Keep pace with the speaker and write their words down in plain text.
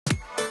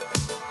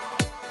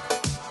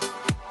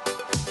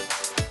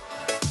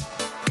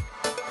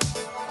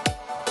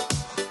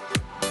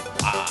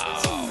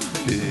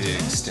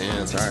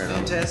Sorry,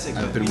 fantastic.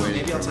 I've been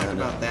waiting. Maybe I'll talk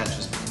Amanda. about that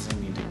just because I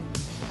need to.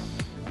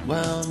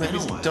 Well, maybe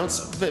been a while,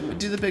 don't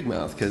do the big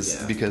mouth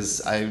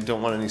because I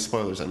don't want any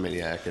spoilers on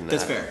Maniac, and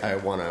That's fair. I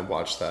want to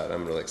watch that.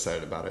 I'm really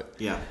excited about it.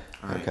 Yeah.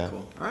 All right. Okay.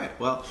 Cool. All right.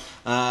 Well,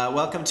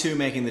 welcome to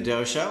Making the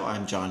Dough Show.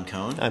 I'm John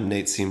Cohn. I'm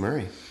Nate C.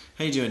 Murray.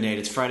 How you doing, Nate?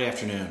 It's Friday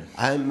afternoon.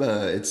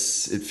 It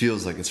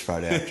feels like it's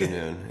Friday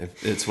afternoon.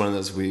 It's one of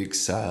those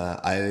weeks.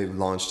 I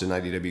launched an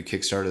IDW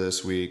Kickstarter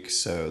this week,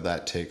 so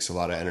that takes a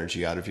lot of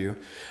energy out of you.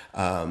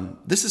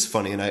 This is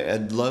funny, and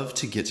I'd love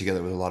to get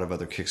together with a lot of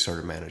other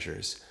Kickstarter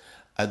managers.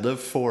 I'd love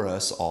for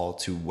us all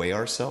to weigh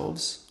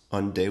ourselves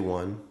on day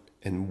 1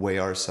 and weigh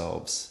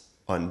ourselves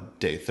on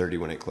day 30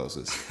 when it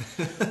closes.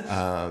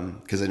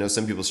 Because I know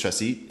some people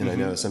stress eat, and I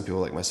know some people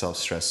like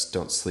myself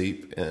don't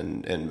sleep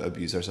and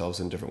abuse ourselves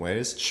in different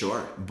ways.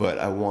 Sure. But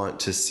I want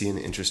to see an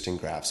interesting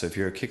graph. So if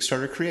you're a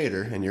Kickstarter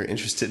creator and you're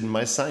interested in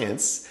my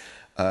science,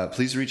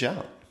 please reach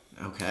out.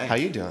 Okay. How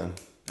you doing?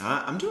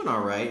 I'm doing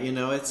all right. You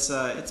know, it's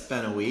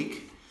been a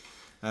week.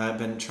 I've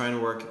been trying to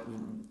work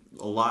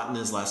a lot in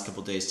these last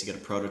couple of days to get a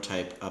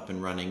prototype up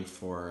and running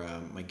for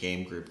my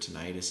game group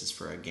tonight. This is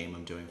for a game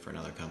I'm doing for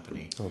another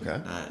company. Okay.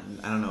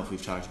 I don't know if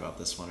we've talked about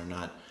this one or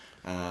not.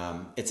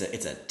 It's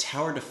a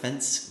tower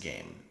defense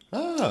game.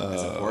 Oh.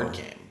 It's a board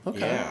game. Okay.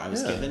 Yeah, I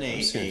was given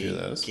I've seen a few of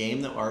a those.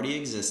 game that already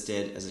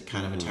existed as a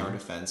kind of a tower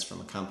defense from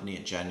a company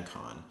at Gen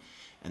Con.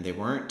 And they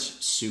weren't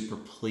super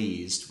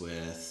pleased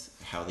with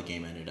how the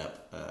game ended up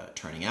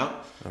turning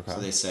out. Okay. So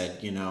they said,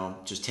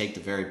 just take the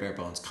very bare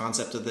bones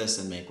concept of this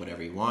and make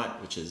whatever you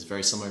want, which is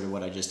very similar to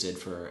what I just did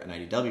for an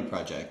IDW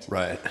project.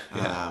 Right.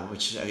 Yeah.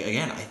 Which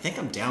again, I think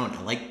I'm down.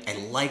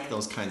 I like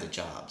those kinds of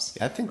jobs.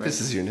 I think this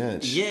is your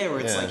niche. Yeah,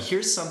 where it's like,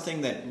 here's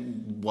something that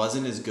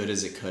wasn't as good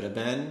as it could have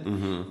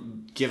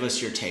been. Give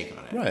us your take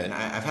on it. Right. And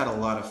I've had a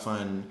lot of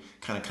fun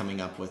kind of coming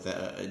up with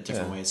a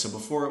different way. So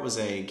before it was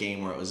a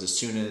game where it was as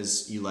soon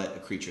as you let a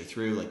creature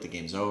through, like the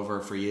game's over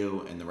for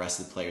you and the rest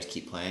of the players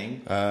keep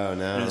playing. Oh,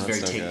 no. And it was very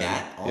that's take no good.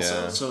 that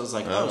also. Yeah. So it was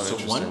like, so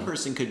one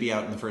person could be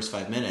out in the first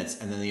 5 minutes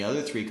and then the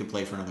other 3 could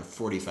play for another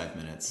 45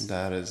 minutes.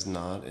 That is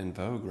not in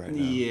vogue right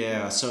now.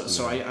 Yeah,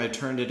 so I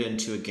turned it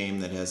into a game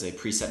that has a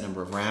preset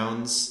number of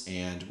rounds,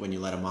 and when you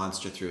let a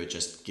monster through, it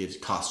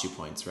just costs you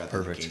points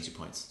rather than gains you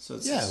points. So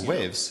it's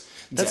waves.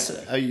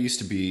 Exactly. I used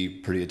to be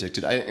pretty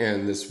addicted.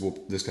 And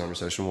this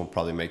conversation will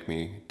probably make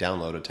me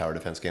download a tower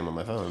defense game on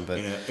my phone. But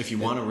if you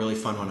want a really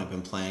fun one, I've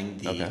been playing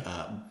the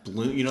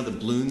Bloons, the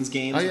Bloons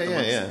games. Oh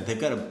yeah. They've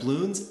got a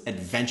Bloons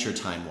Adventure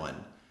Time one.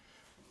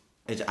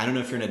 I don't know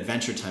if you're an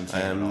Adventure Time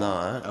fan. I am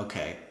not.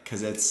 Okay,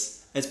 because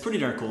it's pretty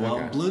darn cool.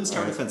 Well, Bloons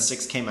Tower Defense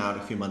 6 came out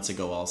a few months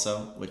ago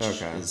also, which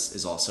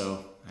is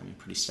also,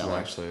 pretty stellar. Well,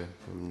 actually,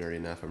 I'm nerdy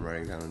enough. I'm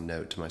writing down a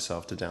note to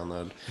myself to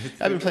download.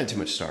 I've been playing too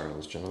much Star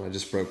Wars, John. I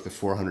just broke the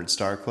 400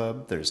 star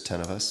club. There's 10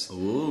 of us.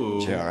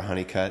 Ooh. J.R.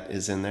 Honeycutt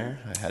is in there.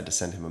 I had to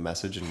send him a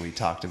message, and we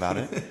talked about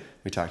it.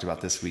 We talked about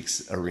this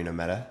week's arena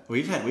meta.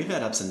 We've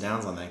had ups and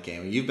downs on that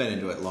game. You've been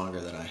into it longer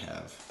than I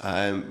have.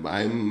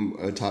 I'm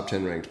a top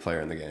 10 ranked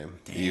player in the game.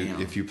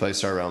 Damn. If you play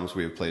Star Realms,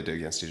 we have played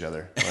against each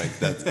other. Like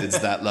it's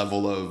that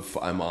level of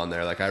I'm on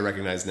there. Like I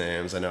recognize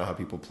names. I know how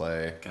people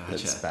play. Gotcha.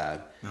 It's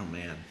bad. Oh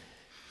man.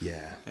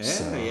 Yeah.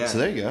 So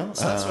there you go.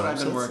 So that's what I've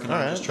been working on. All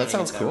right. Just trying That to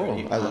sounds get that cool.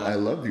 ready. I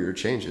love your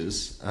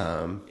changes.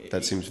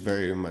 That seems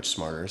very much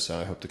smarter. So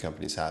I hope the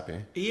company's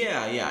happy.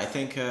 Yeah. I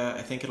think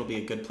it'll be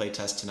a good play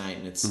test tonight,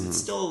 and it's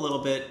still a little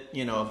bit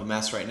of a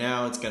mess right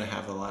now. It's going to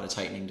have a lot of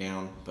tightening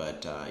down,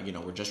 but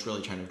we're just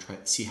really trying to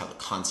see how the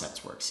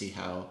concepts work, see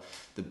how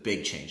the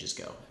big changes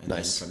go, and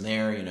then from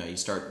there, you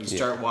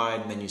start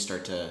wide, and then you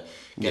start to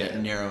get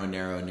it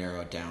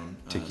narrow down.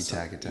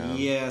 Ticky-tack it down.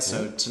 Yeah.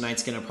 So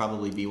tonight's going to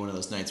probably be one of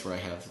those nights where I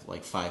have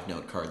like 5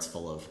 note cards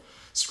full of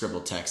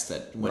scribbled text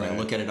that when I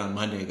look at it on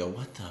Monday, I go,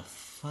 "What the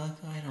fuck?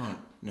 I don't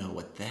know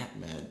what that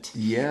meant."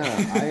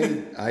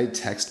 Yeah, I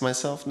text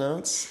myself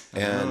notes,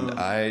 and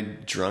I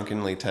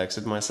drunkenly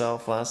texted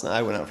myself last night.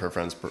 I went out for a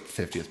friend's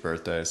 50th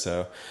birthday,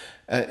 so,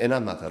 and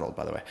I'm not that old,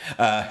 by the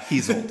way.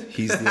 He's old.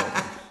 He's the old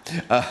one.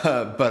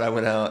 But I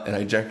went out, and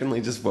I drunkenly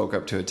just woke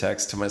up to a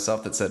text to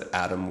myself that said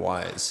Adam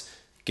Wise,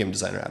 game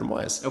designer Adam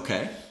Wise.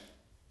 Okay.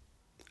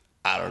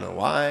 I don't know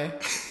why.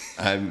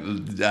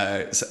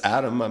 So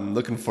Adam, I'm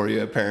looking for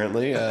you,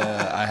 apparently.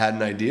 I had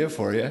an idea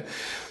for you.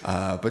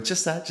 But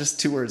just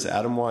 2 words,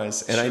 Adam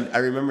Wise. And I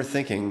remember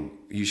thinking,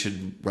 you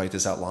should write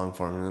this out long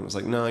form. And it was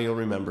like, no, you'll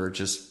remember.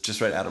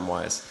 Just write Adam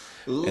Wise.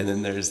 Ooh. And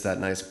then there's that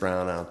nice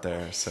brown out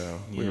there. So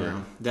we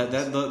were...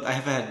 I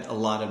have had a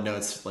lot of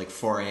notes, like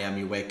 4 a.m.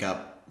 you wake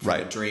up from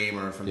a dream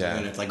or from something,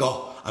 and it's like,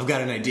 oh, I've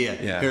got an idea.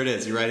 Yeah. Here it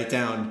is. You write it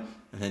down.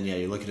 And then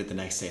you look at it the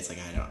next day. It's like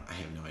I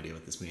have no idea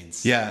what this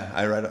means. Yeah,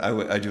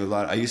 I do a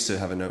lot. I used to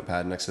have a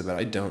notepad next to the bed.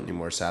 I don't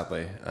anymore,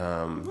 sadly.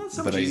 It's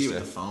so much easier with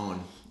the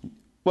phone.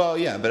 Well,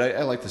 yeah, but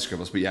I like the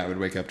scribbles. But yeah, I would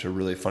wake up to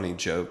really funny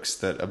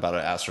jokes about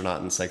an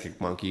astronaut and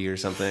psychic monkey or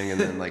something, and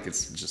then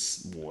it's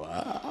just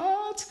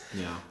what?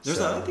 Yeah,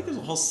 I think there's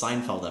a whole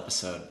Seinfeld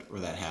episode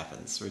where that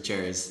happens, where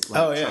Jerry's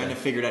trying to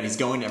figure it out. He's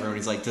going to everyone.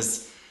 He's like,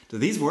 Does do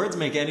these words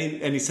make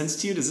any sense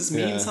to you? Does this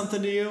mean Yeah.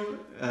 something to you?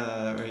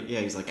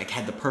 He's like, I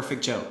had the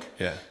perfect joke.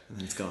 Yeah. And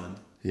then it's gone.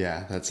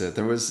 Yeah, that's it.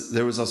 There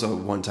was also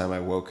one time I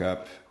woke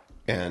up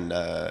and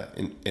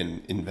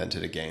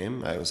invented a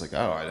game. I was like,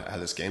 oh, I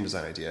had this game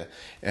design idea,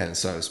 and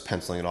so I was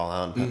penciling it all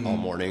out all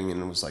morning,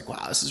 and was like,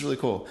 wow, this is really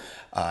cool.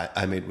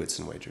 I made Wits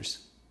and Wagers.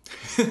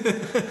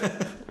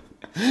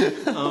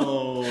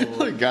 Oh,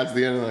 Like got to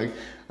the end, like,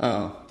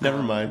 oh,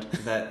 never mind.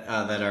 that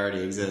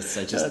already exists.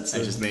 I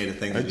just made a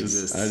thing that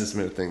exists. I just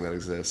made a thing that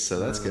exists, so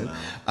that's good.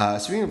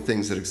 Speaking of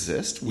things that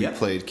exist, we Yep.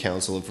 played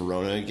Council of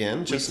Verona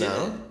again just We did.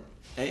 now.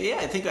 Yeah,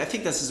 I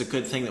think this is a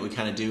good thing that we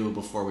kind of do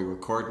before we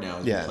record now.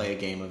 Is Yeah. we play a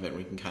game of it, and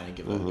we can kind of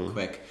give it a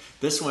quick.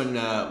 This one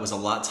was a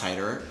lot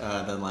tighter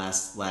than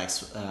last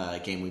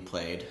game we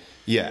played.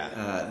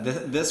 Yeah,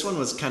 This one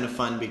was kind of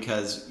fun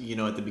because,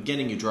 at the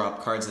beginning you draw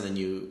up cards and then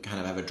you kind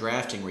of have a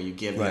drafting where you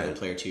give the other Right.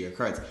 player 2 your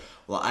cards.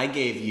 Well, I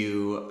gave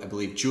you, I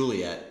believe,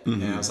 Juliet,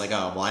 and I was like,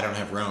 oh, well, I don't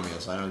have Romeo,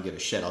 so I don't give a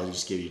shit. I'll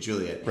just give you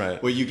Juliet.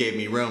 Right. Well, you gave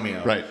me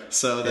Romeo. Right.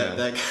 So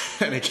that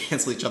kind of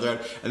canceled each other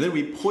out. And then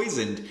we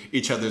poisoned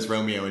each other's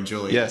Romeo and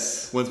Juliet.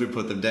 Yes. Once we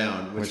put them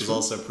down, which was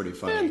also pretty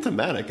funny. and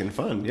thematic and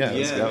fun. Yeah,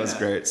 that was Yeah.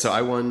 great. So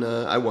I won.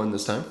 I won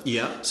this time.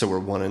 Yeah. So we're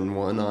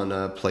 1-1 on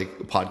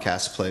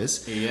podcast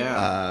plays.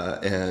 Yeah.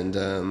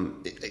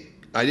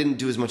 I didn't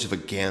do as much of a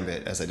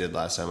gambit as I did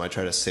last time. I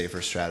tried a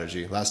safer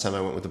strategy. Last time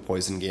I went with the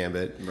poison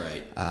gambit.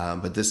 Right.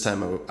 But this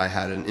time I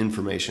had an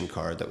information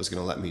card that was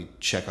going to let me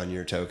check on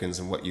your tokens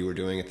and what you were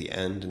doing at the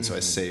end, and so I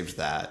saved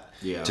that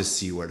to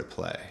see where to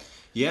play.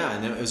 Yeah,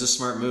 and it was a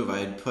smart move.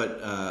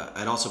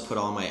 I'd also put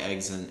all my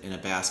eggs in a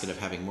basket of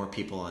having more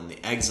people on the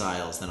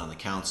exiles than on the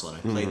council, and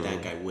I played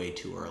that guy way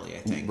too early, I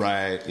think.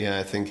 Right. Yeah,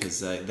 I think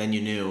Because then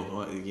you knew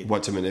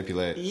what to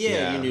manipulate.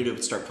 you knew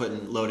to start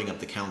loading up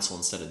the council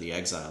instead of the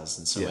exiles,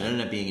 and so it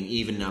ended up being an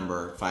even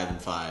number, 5 and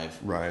 5.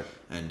 Right.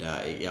 And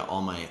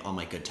all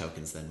my good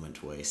tokens then went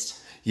to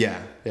waste.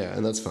 Yeah,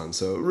 and that's fun.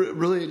 So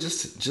really, it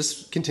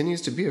just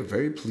continues to be a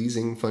very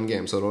pleasing, fun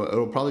game. So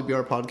it'll probably be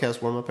our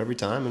podcast warm up every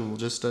time, and we'll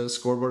just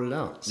scoreboard it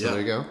out. So there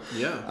you go.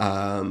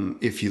 Yeah.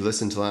 If you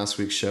listened to last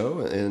week's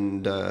show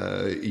and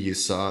you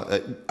saw,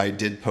 I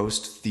did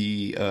post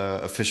the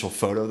official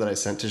photo that I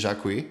sent to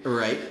Jacques.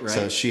 Right.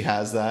 So she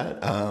has that.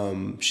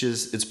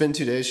 It's been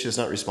 2 days. She has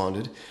not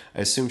responded.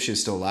 I assume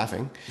she's still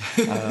laughing.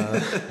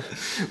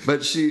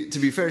 But to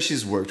be fair,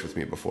 she's worked with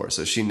me before,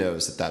 so she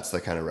knows that that's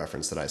the kind of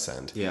reference that I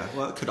send. Yeah.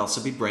 Well, it could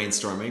also be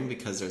brainstorming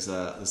because there's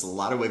a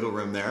lot of wiggle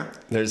room there.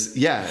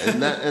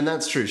 And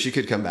that's true. She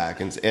could come back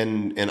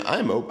and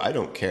I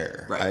don't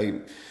care.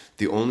 Right.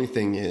 The only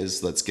thing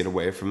is, let's get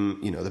away from,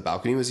 the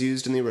balcony was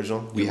used in the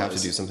original. We have to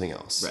do something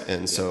else. Right.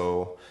 And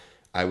so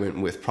I went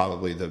with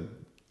probably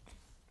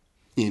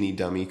any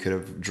dummy could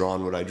have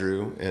drawn what I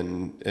drew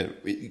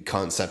and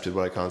concepted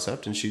what I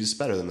concept, and she's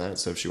better than that.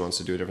 So if she wants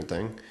to do a different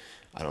thing,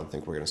 I don't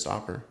think we're going to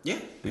stop her. Yeah,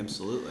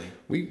 absolutely.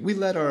 We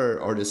let our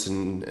artists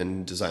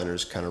and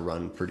designers kind of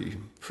run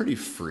pretty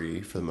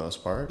free for the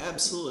most part.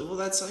 Absolutely. Well,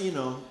 that's,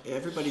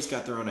 everybody's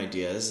got their own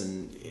ideas,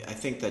 and I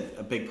think that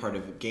a big part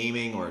of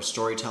gaming or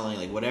storytelling,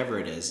 like whatever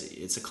it is,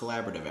 it's a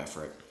collaborative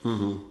effort.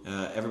 Mm-hmm.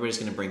 Everybody's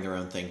going to bring their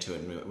own thing to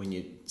it, and when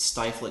you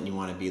stifle it and you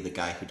want to be the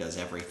guy who does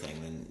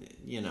everything, then,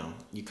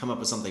 you come up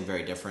with something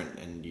very different,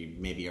 and you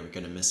maybe are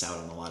going to miss out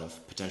on a lot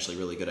of potentially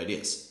really good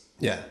ideas.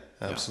 Yeah,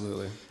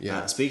 absolutely.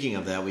 Yeah. Speaking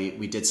of that,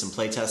 we did some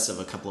play tests of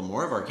a couple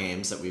more of our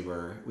games that we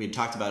had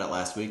talked about it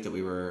last week, that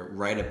we were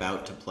right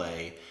about to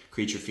play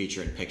Creature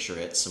Feature and Picture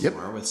It some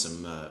more with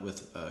some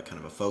kind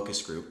of a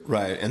focus group.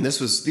 Right, and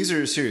these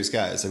are serious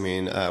guys. I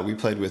mean, we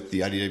played with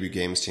the IDW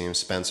Games team,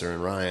 Spencer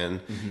and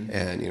Ryan,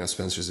 and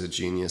Spencer's a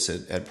genius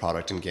at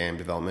product and game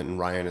development, and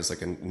Ryan is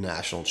like a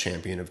national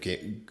champion of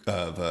Game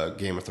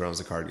of Thrones,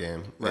 the card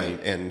game, right,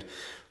 and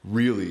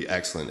really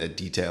excellent at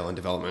detail and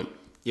development.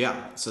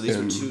 Yeah, so these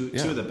were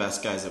two of the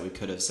best guys that we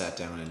could have sat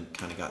down and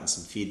kind of gotten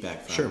some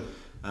feedback from. Sure.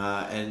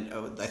 And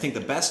I think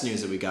the best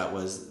news that we got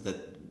was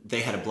that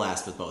they had a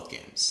blast with both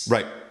games.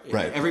 Right.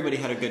 Everybody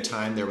had a good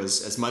time. There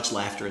was as much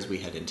laughter as we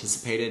had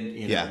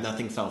anticipated.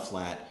 Nothing fell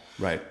flat.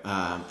 Right.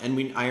 And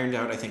we ironed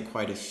out, I think,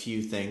 quite a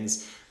few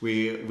things.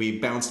 We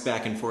bounced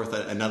back and forth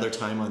another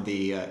time on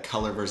the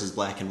color versus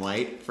black and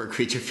white for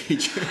Creature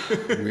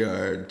Feature. We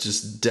are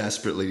just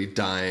desperately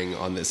dying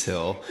on this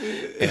hill,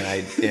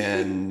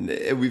 and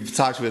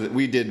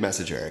we did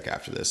message Eric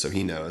after this, so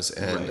he knows,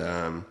 and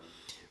right.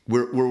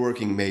 We're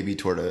working maybe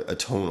toward a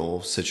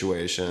tonal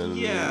situation.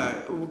 Yeah,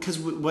 because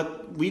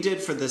what we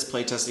did for this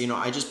playtest,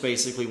 I just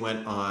basically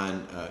went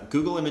on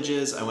Google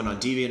Images, I went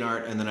on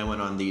DeviantArt, and then I went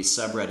on the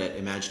subreddit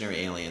Imaginary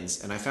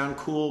Aliens, and I found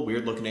cool,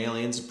 weird-looking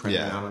aliens,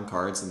 printed out on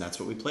cards, and that's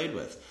what we played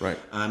with. Right.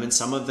 And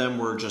some of them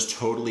were just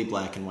totally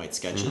black and white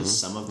sketches. Mm-hmm.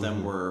 Some of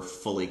them were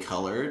fully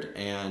colored,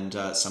 and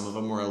some of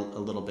them were a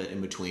little bit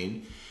in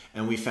between.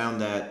 And we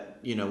found that,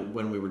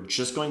 when we were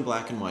just going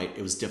black and white,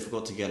 it was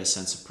difficult to get a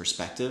sense of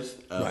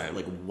perspective of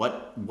like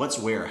what's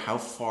where, how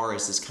far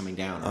is this coming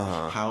down,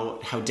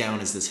 how down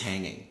is this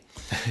hanging.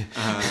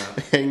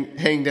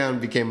 Hang down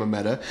became a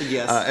meta,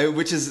 yes,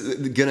 which is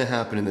going to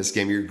happen in this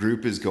game. Your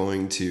group is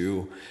going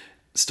to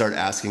start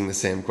asking the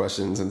same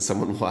questions, and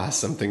someone will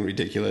ask something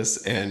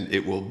ridiculous and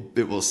it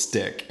will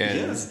stick,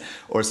 and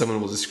or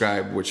someone will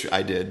describe, which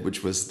I did,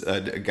 which was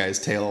a guy's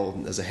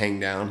tail as a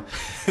hang down,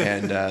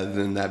 and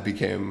then that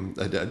became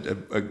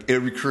a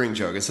recurring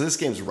joke. And so this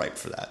game's ripe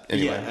for that.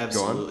 Anyway, yeah,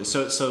 absolutely.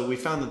 So we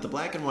found that the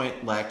black and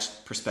white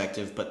lacked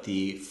perspective, but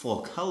the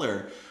full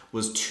color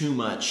was too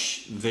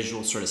much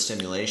visual sort of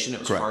stimulation. It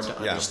was hard to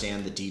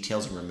understand the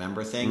details and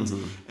remember things.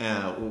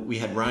 We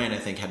had Ryan, I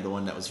think, had the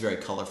one that was very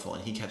colorful,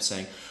 and he kept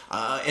saying,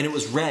 and it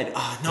was red.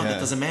 No, that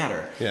doesn't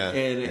matter.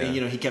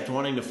 And he kept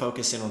wanting to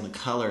focus in on the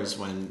colors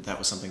when that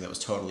was something that was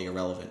totally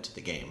irrelevant to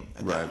the game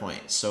at that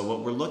point. So what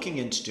we're looking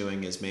into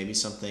doing is maybe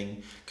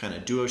something kind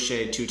of duo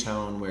shade,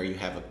 two-tone, where you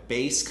have a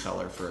base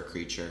color for a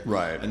creature,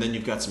 and then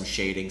you've got some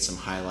shading, some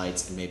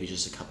highlights, and maybe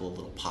just a couple of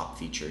little pop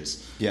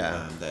features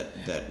that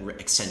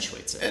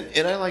accentuates it.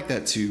 And I like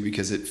that too,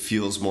 because it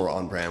feels more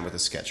on brand with a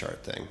sketch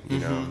art thing. You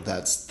know,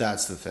 that's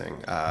the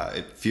thing.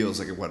 It feels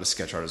like what a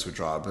sketch artist would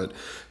draw.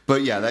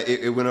 But yeah,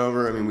 it went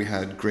over. I mean, we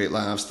had great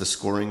laughs. The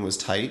scoring was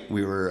tight.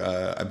 We were,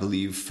 I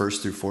believe,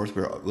 first through fourth.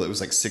 It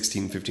was like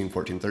 16, 15,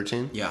 14,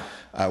 13. Yeah.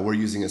 We're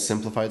using a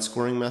simplified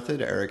scoring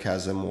method. Eric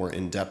has a more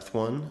in-depth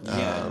one.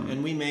 Yeah,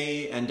 and we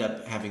may end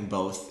up having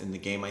both in the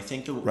game. I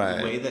think the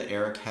way that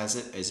Eric has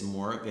it is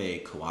more of a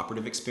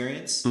cooperative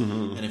experience.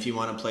 And if you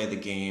want to play the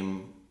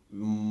game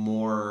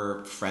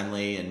more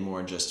friendly and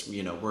more just,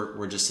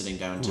 we're just sitting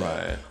down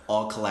to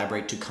all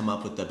collaborate to come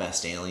up with the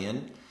best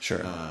alien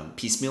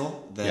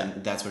piecemeal,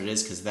 then that's what it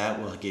is, because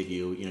that will give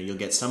you, you'll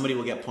get, somebody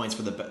will get points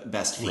for the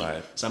best feet,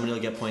 somebody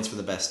will get points for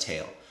the best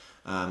tail.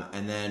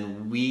 And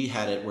then we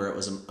had it where it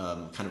was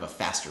kind of a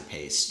faster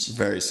paced,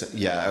 very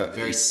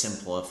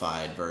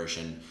simplified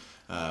version,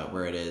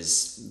 where it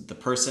is the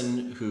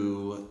person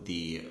who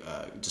the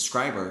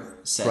describer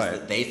says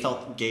that they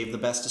felt gave the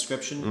best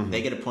description,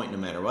 they get a point no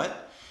matter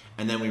what.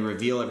 And then we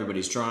reveal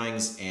everybody's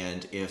drawings,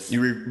 and if... You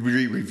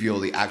reveal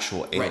the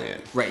actual alien.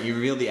 Right, you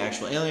reveal the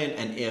actual alien,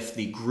 and if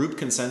the group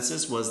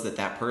consensus was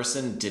that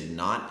person did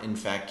not, in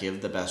fact,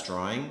 give the best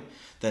drawing,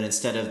 then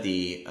instead of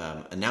the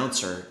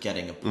announcer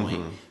getting a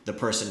point, the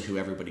person who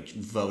everybody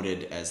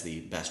voted as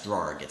the best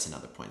drawer gets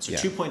another point. So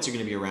 2 points are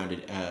going to be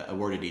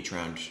awarded each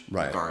round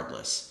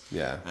regardless.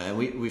 Yeah. And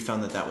we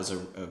found that was a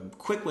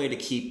quick way to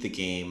keep the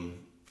game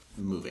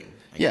moving.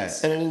 I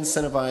guess. And it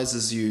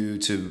incentivizes you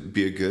to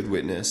be a good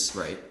witness.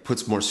 Right.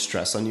 Puts more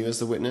stress on you as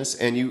the witness.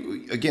 And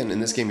you, again, in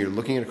this game, you're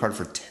looking at a card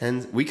for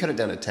 10... We cut it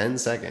down to 10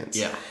 seconds.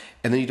 Yeah.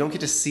 And then you don't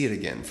get to see it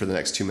again for the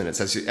next 2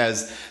 minutes.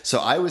 So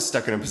I was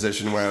stuck in a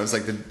position where I was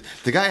like,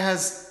 the guy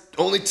has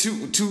only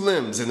two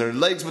limbs, and their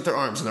legs with their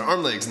arms, and their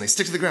arm legs, and they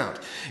stick to the ground.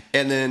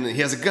 And then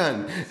he has a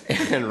gun.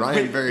 And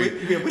Ryan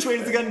which way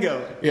does the gun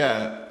go?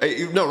 Yeah.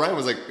 No, Ryan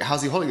was like,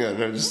 how's he holding it?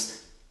 And I just...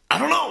 I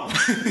don't know.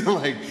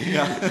 I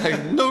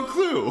have no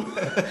clue.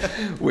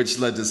 Which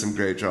led to some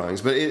great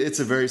drawings. But it's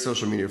a very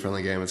social media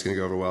friendly game. It's going to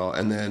go over well.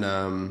 And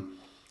then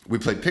we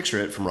played Picture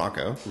It from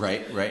Rocco.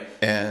 Right.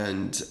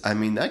 And I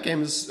mean, that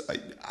game is...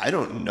 I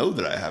don't know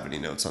that I have any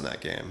notes on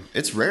that game.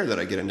 It's rare that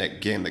I get a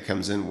game that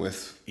comes in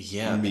with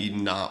me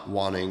not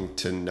wanting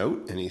to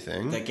note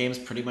anything. That game's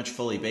pretty much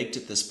fully baked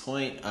at this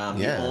point.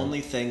 The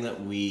only thing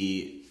that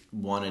we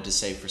wanted to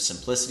say for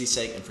simplicity's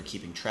sake and for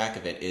keeping track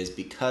of it is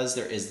because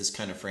there is this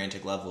kind of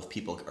frantic level of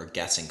people are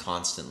guessing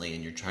constantly,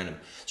 and you're trying to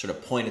sort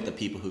of point at the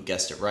people who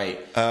guessed it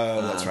right.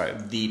 That's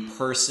right. The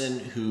person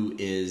who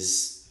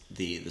is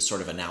the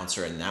sort of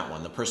announcer in that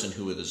one, the person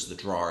who was the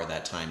drawer at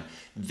that time,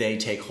 they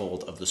take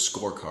hold of the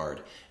scorecard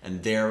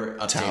and they're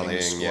updating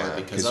the score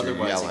because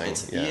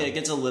otherwise it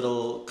gets a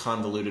little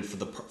convoluted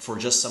for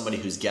just somebody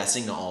who's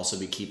guessing to also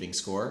be keeping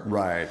score.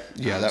 Right.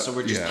 Yeah. So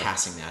we're just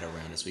passing that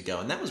around as we go,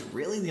 and that was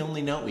really the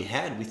only note we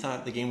had. We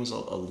thought the game was a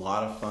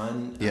lot of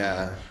fun.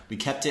 Yeah. We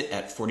kept it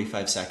at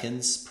 45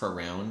 seconds per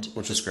round,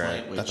 which is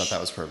great. I thought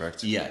that was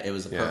perfect. Yeah, it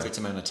was the perfect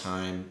amount of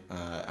time.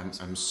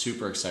 I'm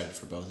super excited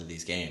for both of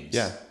these games.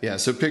 Yeah.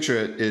 So Picture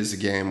It is a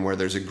game where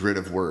there's a grid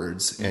of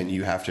words, and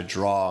you have to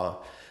draw.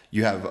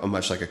 You have a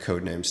much like a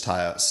Codename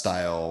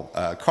style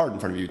card in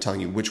front of you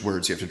telling you which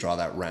words you have to draw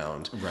that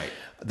round. Right.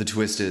 The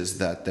twist is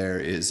that there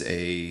is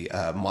a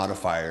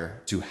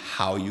modifier to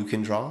how you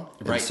can draw.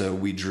 Right. And so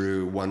we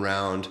drew one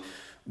round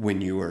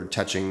when you were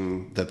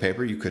touching the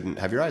paper, you couldn't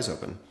have your eyes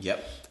open.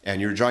 Yep.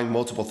 And you're drawing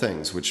multiple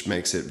things, which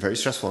makes it very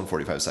stressful in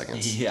 45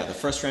 seconds. Yeah, the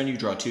first round you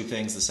draw 2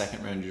 things, the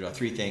second round you draw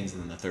 3 things,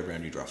 and then the third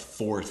round you draw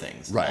 4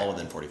 things, all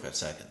within 45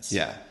 seconds.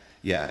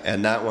 Yeah,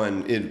 and that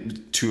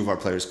one, 2 of our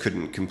players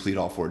couldn't complete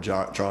all 4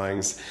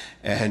 drawings,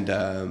 and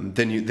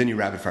then you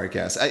rapid fire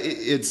guess.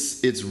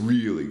 It's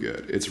really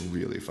good. It's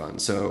really fun.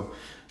 So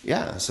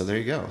so there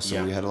you go.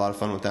 So we had a lot of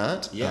fun with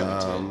that. Yeah,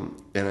 we did.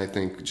 And I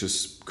think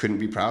just couldn't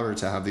be prouder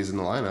to have these in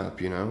the lineup.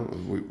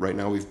 Right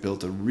now we've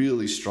built a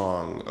really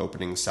strong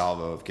opening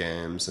salvo of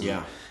games,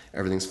 and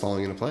everything's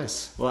falling into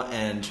place. Well,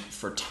 and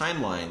for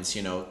timelines,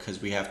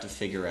 because we have to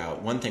figure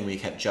out, one thing we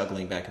kept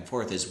juggling back and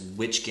forth is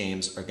which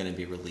games are going to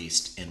be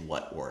released in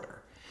what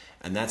order.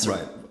 And that's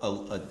Right.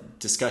 a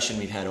discussion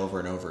we've had over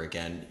and over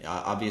again.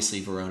 Obviously,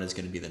 Verona is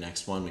going to be the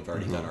next one. We've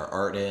already got our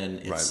art in.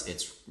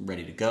 It's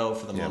ready to go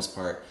for the most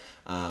part.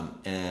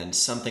 And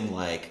something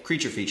like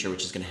Creature Feature,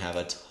 which is going to have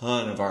a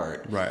ton of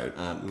art, Right.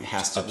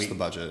 has to Ups the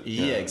budget.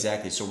 Yeah,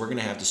 exactly. So we're going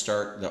to have to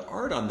start the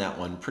art on that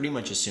one pretty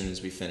much as soon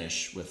as we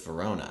finish with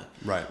Verona.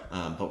 Right.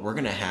 But we're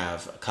going to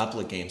have a couple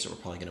of games that we're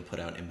probably going to put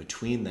out in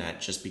between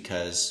that, just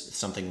because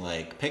something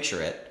like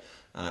Picture It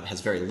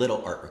has very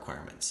little art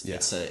requirements. Yeah.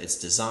 It's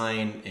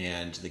design,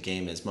 and the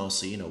game is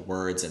mostly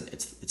words, and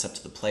it's up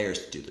to the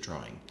players to do the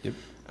drawing. Yep.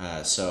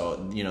 So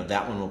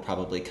that one will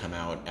probably come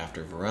out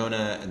after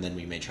Verona, and then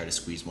we may try to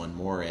squeeze one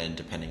more in,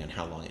 depending on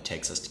how long it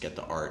takes us to get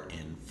the art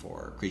in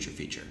for Creature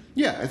Feature.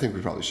 Yeah, I think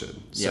we probably should.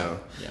 So,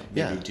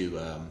 Maybe do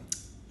now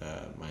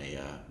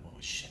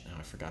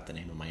I forgot the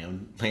name of my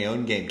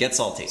own game. Get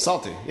Salty.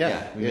 Salty,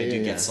 yeah. We may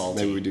do Get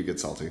Salty. Maybe we do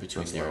Get Salty.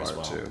 between That's there more as art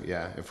well. too.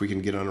 Yeah, if we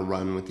can get on a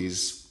run with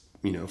these,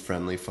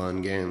 friendly,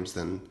 fun games,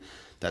 then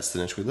that's the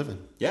niche we live in.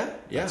 Yeah.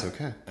 That's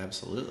okay.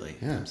 Absolutely.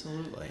 Yeah.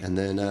 Absolutely. And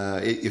then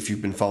if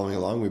you've been following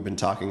along, we've been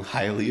talking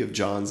highly of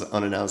John's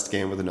unannounced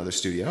game with another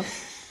studio.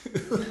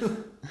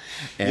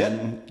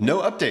 And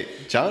no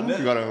update. John,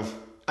 you want to...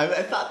 I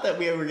thought that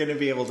we were going to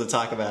be able to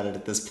talk about it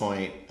at this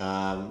point.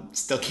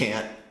 Still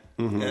can't.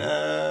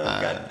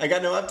 I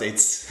got no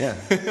updates. Yeah.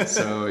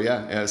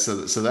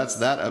 So that's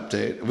that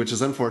update, which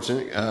is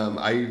unfortunate.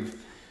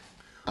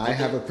 I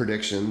have a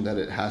prediction that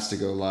it has to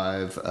go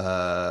live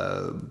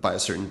by a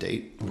certain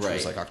date, which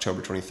was like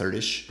October 23rd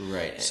ish.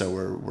 Right. So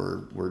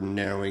we're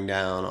narrowing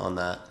down on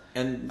that.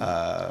 And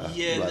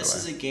this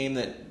is a game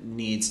that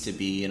needs to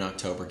be an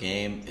October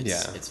game.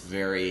 It's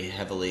very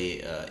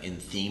heavily in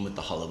theme with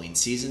the Halloween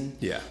season.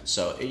 Yeah.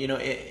 So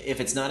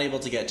if it's not able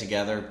to get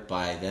together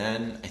by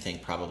then, I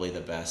think probably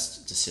the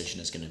best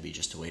decision is going to be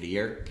just to wait a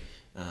year,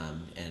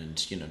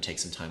 and take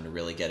some time to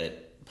really get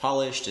it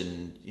polished,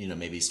 and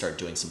maybe start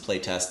doing some play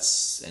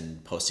tests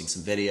and posting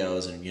some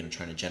videos, and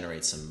trying to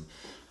generate some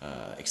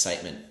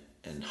excitement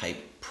and hype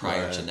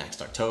prior to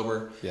next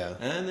October. Yeah.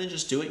 And then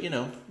just do it,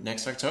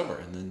 next October,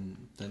 and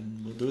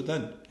then we'll do it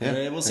then. Yeah.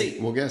 And we'll see.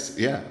 We'll guess.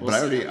 Yeah. But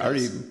I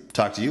already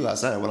talked to you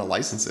last night. I want to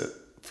license it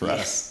for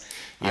us.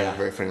 I have a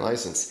very funny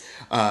license.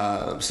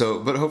 But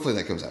hopefully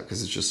that comes out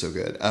because it's just so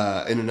good.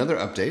 In another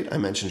update, I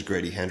mentioned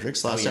Grady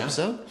Hendrix last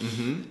episode.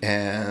 Mm-hmm.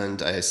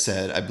 And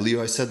I believe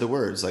I said the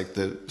words, like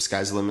the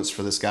sky's the limits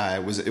for this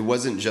guy. It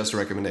wasn't just a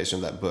recommendation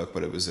of that book,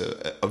 but it was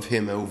of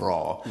him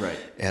overall. Right.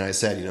 And I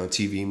said,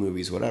 TV,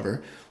 movies,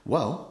 whatever.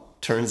 Well,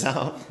 turns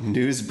out,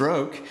 news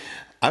broke.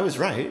 I was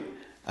right.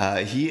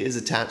 He is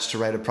attached to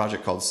write a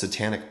project called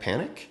Satanic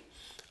Panic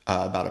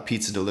about a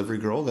pizza delivery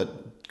girl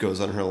that goes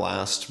on her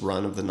last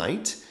run of the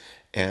night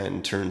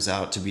and turns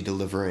out to be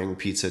delivering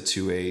pizza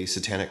to a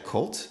satanic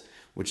cult,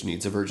 which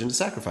needs a virgin to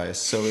sacrifice.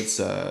 So it's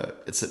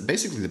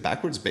basically the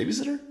backwards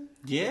babysitter.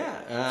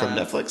 Yeah. From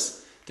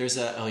Netflix. There's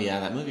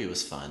that movie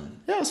was fun.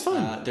 Yeah, it was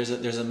fun.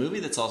 There's a movie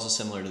that's also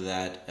similar to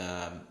that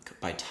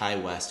by Ty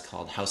West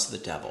called House of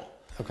the Devil.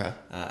 Okay.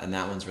 And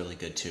that one's really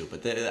good too.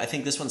 But I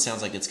think this one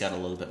sounds like it's got a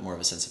little bit more of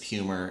a sense of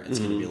humor. It's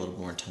going to be a little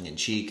more tongue in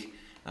cheek.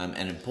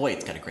 And boy,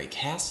 it's got a great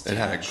cast. It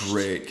had a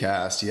great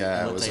cast.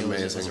 Yeah, it was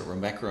amazing. Was it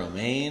Rebecca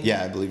Romaine?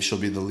 Yeah, I believe she'll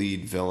be the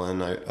lead villain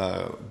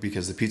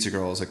because the pizza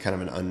girl is a kind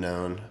of an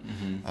unknown.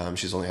 Mm-hmm.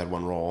 She's only had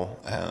one role.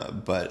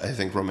 But I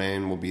think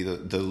Romaine will be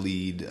the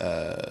lead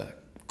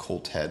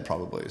cult head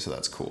probably. So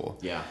that's cool.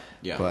 Yeah.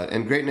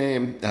 And great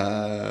name.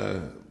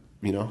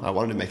 I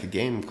wanted to make a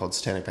game called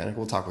Satanic Panic.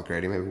 We'll talk with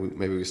Grady.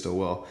 Maybe we still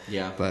will.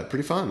 Yeah. But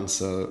pretty fun.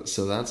 So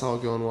that's all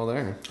going well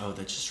there. Oh,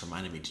 that just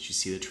reminded me. Did you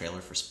see the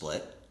trailer for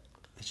Split?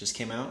 It just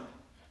came out.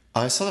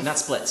 I saw that. Not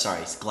Split.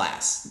 Sorry, it's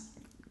Glass.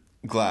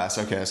 Glass.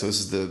 Okay, so this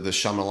is the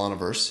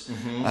Shyamalan-verse.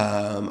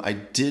 Mm-hmm. I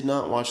did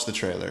not watch the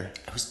trailer.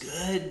 It was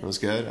good. It was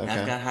good. Okay.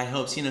 I've got high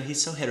hopes.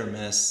 He's so hit or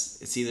miss.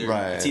 It's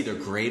either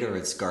great or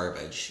it's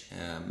garbage.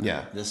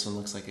 This one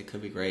looks like it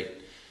could be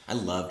great. I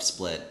loved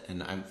Split,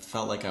 and I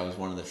felt like I was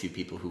one of the few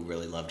people who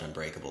really loved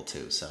Unbreakable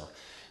too. So.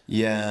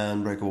 Yeah,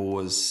 Unbreakable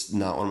was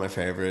not one of my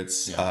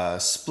favorites. Yeah.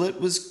 Split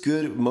was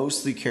good,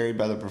 mostly carried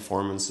by the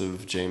performance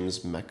of James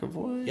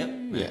McAvoy. Yep.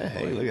 Yeah,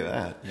 hey, look at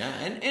that. Yeah,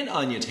 and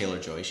Anya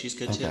Taylor-Joy, she's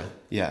good too.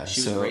 Yeah,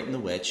 she was great in The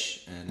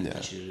Witch,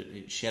 and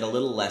she had a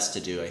little less to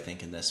do, I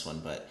think, in this one,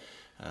 but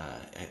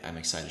I'm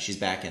excited. She's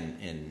back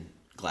in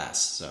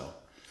Glass, so.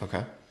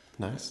 Okay,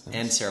 nice.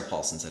 And Sarah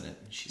Paulson's in it.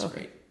 She's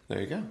great.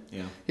 There you go.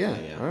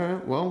 Yeah. All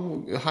right.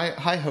 Well,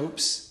 high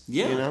hopes.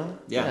 Yeah.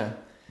 Yeah.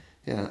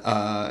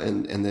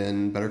 And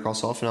then Better Call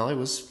Saul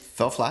finale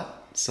fell flat.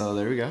 So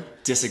there we go.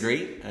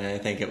 Disagree. I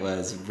think it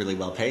was really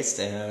well paced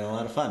and a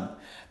lot of fun.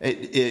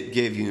 It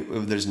gave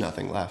you. There's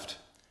nothing left.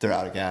 They're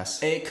out of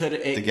gas.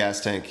 The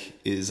gas tank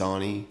is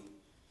on E.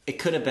 It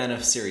could have been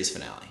a series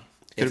finale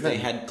if they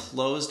had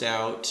closed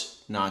out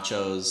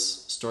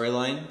Nacho's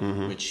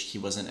storyline, which he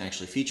wasn't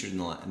actually featured in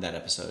that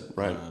episode.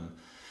 Right.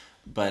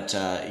 But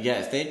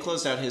if they had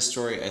closed out his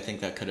story, I think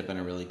that could have been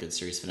a really good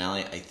series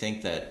finale. I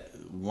think that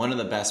one of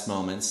the best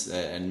moments,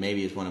 and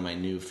maybe it's one of my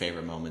new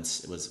favorite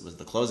moments, was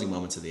the closing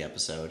moments of the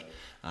episode.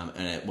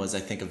 And it was, I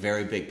think, a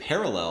very big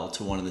parallel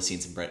to one of the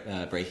scenes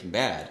in Breaking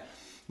Bad,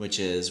 which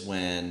is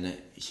when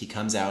he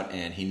comes out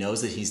and he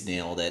knows that he's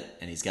nailed it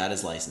and he's got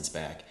his license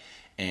back.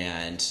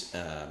 And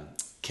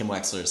Kim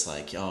Wexler's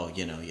like, oh,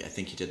 you know, I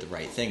think you did the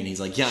right thing. And he's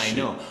like, yeah, I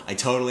know. I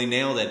totally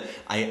nailed it.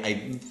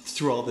 I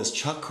threw all this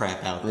Chuck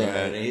crap out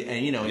there. Right.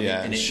 And you know,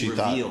 and it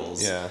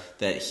reveals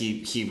that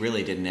he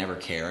really didn't ever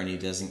care, and he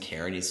doesn't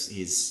care. And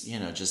he's you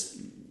know,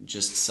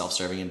 just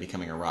self-serving and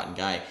becoming a rotten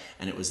guy.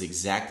 And it was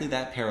exactly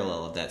that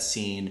parallel of that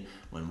scene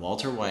when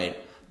Walter White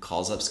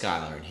calls up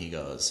Skyler and he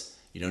goes,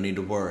 you don't need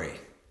to worry.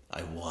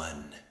 I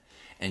won.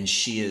 And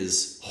she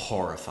is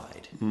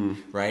horrified,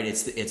 right?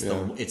 It's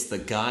the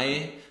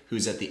guy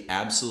who's at the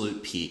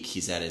absolute peak.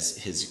 He's at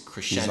his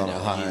crescendo.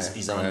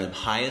 He's on the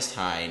highest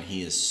high, and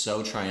he is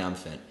so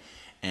triumphant.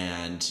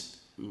 And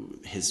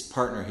his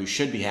partner, who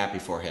should be happy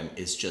for him,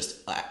 is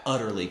just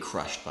utterly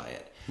crushed by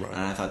it. Right. And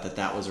I thought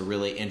that was a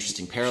really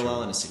interesting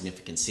parallel and a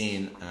significant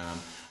scene.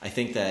 I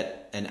think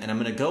that, and I'm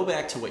going to go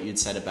back to what you'd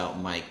said about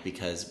Mike,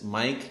 because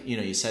Mike, you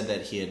know, you said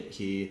that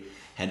he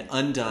had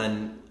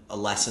undone a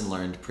lesson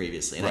learned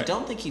previously, and I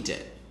don't think he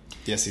did.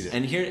 Yes, he did.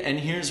 And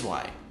here's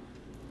why.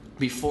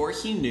 Before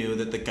he knew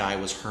that the guy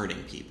was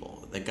hurting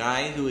people, the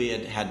guy who he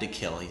had to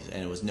kill,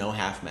 and it was no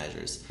half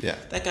measures. Yeah.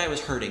 That guy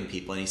was hurting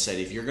people, and he said,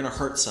 "If you're going to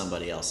hurt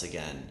somebody else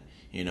again,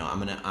 you know, I'm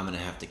gonna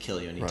have to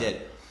kill you." And he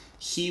did.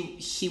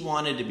 He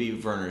wanted to be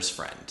Werner's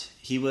friend.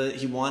 He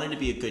wanted to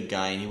be a good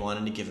guy, and he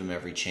wanted to give him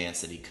every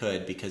chance that he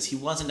could, because he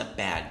wasn't a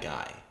bad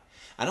guy.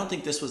 I don't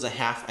think this was a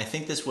half. I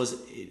think this was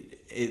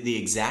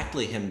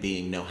exactly him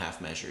being no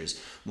half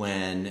measures.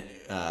 When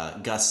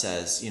Gus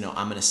says, you know,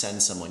 I'm going to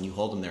send someone, you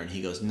hold him there, and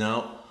he goes,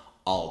 no,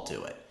 I'll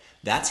do it.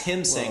 That's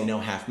him saying no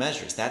half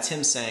measures. That's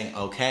him saying,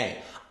 okay,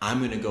 I'm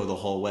going to go the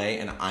whole way,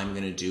 and I'm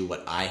going to do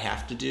what I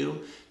have to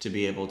do to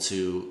be able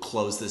to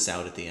close this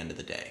out at the end of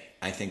the day.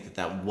 I think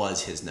that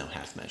was his no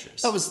half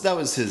measures. That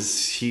was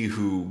his, he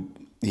who,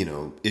 you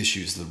know,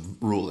 issues the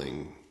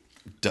ruling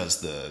does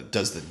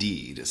the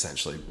deed,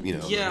 essentially, you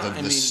know,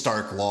 the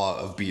Stark law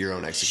of be your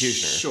own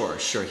executioner.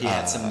 Sure. He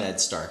had some Ned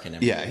Stark in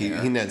him. Yeah,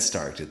 he Ned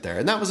Starked it there.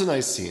 And that was a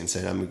nice scene,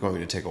 saying, I'm going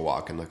to take a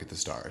walk and look at the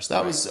stars.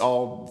 That was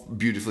all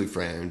beautifully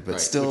framed,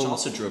 but still... Which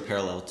also drew a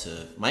parallel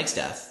to Mike's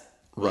death.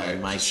 Right.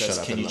 Mike says,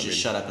 can you just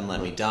shut up and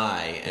let me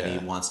die? And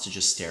he wants to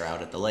just stare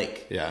out at the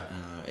lake. Yeah.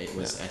 I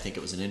think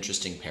it was an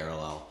interesting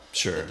parallel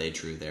that they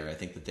drew there. I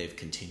think that they've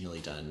continually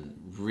done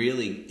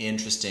really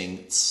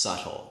interesting,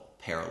 subtle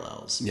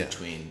parallels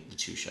between the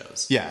two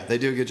shows. Yeah, they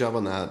do a good job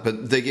on that.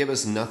 But they gave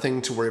us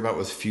nothing to worry about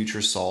with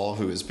future Saul,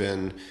 who has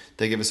been...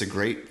 They give us a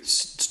great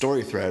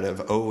story thread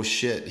of, oh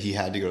shit, he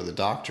had to go to the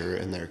doctor,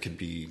 and there could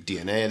be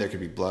DNA, there could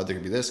be blood, there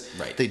could be this.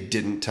 Right. They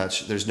didn't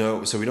touch... There's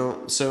no... So we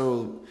don't...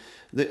 So...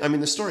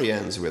 the story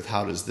ends with,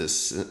 how does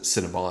this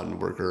Cinnabon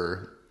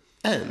worker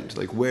end?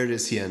 Like, where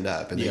does he end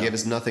up? And they gave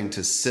us nothing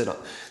to sit on.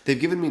 They've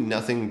given me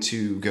nothing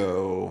to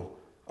go...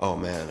 Oh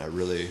man,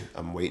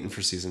 I'm waiting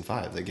for season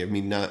 5. They give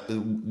me no.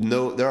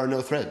 There are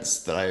no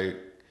threads that I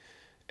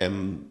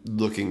am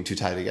looking to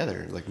tie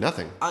together. Like,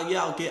 nothing. I'll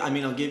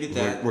give you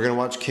that. We're gonna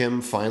watch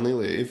Kim finally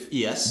leave.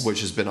 Yes,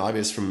 which has been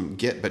obvious from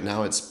Git, but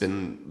now it's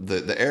been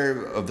the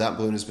air of that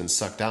balloon has been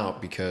sucked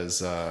out,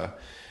 because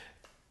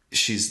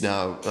she's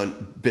now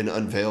been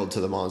unveiled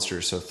to the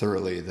monster so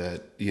thoroughly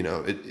that, you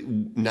know,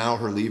 now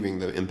her leaving,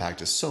 the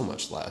impact is so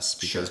much less,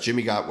 because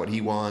Jimmy got what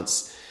he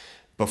wants.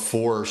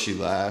 Before she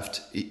left,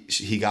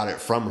 he got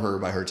it from her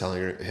by her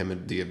telling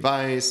him the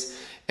advice,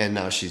 and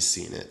now she's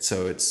seen it.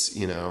 So it's,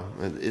 you know,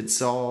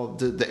 it's all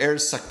the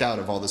air's sucked out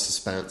of all the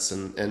suspense,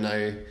 and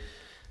I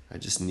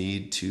just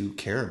need to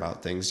care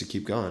about things to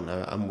keep going.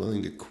 I'm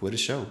willing to quit a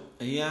show.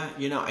 Yeah,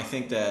 you know, I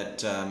think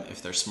that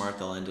if they're smart,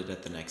 they'll end it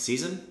at the next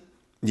season.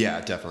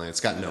 Yeah, definitely.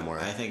 It's got no more.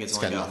 I think it's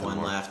only got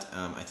one left.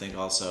 I think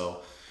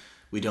also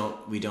we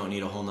don't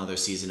need a whole nother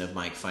season of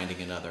Mike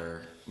finding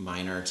another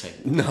minor to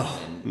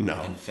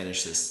and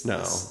finish this.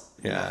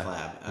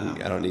 Lab.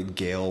 I don't need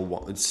Gail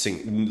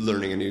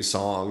learning a new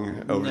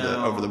song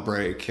over the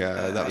break.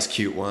 That was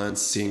cute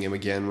once. Seeing him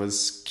again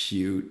was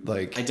cute.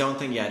 Like, I don't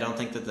think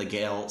that the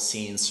Gail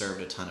scene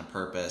served a ton of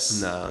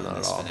purpose. No, not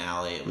at all.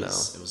 Finale, it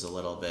was a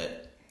little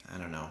bit, I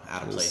don't know,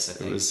 out of place. I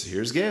think it was,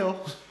 here's Gail.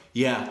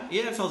 Yeah,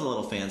 it felt a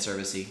little fan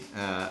servicey,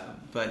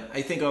 but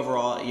I think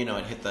overall, you know,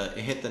 it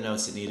hit the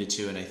notes it needed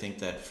to, and I think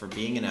that for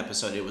being an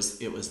episode, it was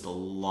the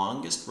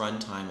longest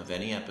runtime of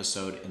any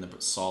episode in the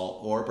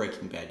Saul or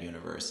Breaking Bad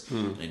universe,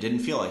 and it didn't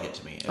feel like it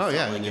to me. I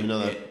didn't even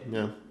know that.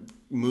 Yeah,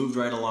 moved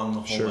right along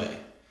the whole way.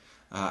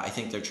 I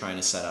think they're trying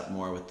to set up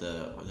more with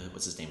the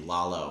what's his name,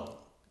 Lalo.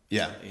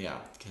 Yeah,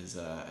 because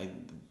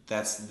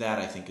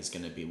I think is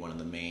going to be one of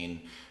the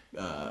main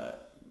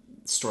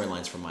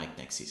storylines for Mike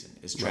next season,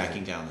 is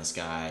tracking down this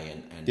guy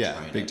and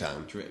trying big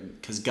time,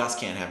 because Gus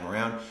can't have him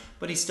around,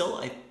 but he's still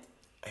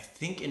I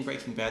think in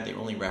Breaking Bad they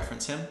only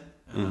reference him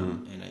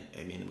And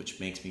I mean, which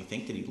makes me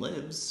think that he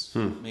lives.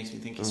 Makes me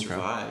think he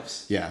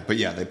survives. Yeah, but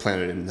yeah, they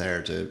planted him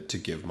there to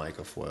give Mike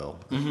a foil,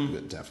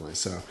 definitely.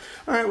 So,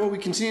 all right, well, we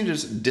continue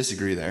to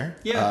disagree there.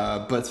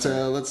 Yeah, but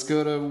let's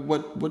go to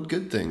what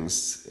good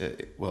things.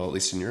 Well, at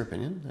least in your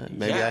opinion,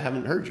 maybe I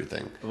haven't heard your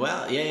thing.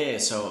 Well, yeah.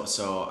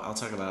 So I'll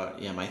talk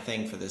about my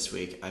thing for this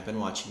week. I've been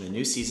watching the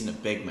new season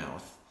of Big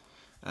Mouth.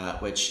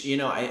 Which,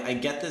 I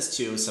get this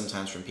too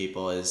sometimes from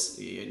people is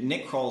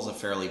Nick Kroll's a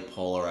fairly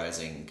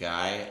polarizing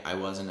guy. I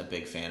wasn't a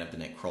big fan of the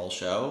Nick Kroll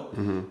show,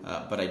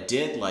 but I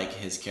did like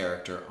his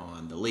character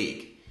on The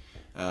League.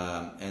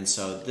 And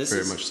so this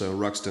Very much so.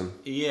 Ruxton.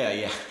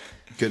 Yeah.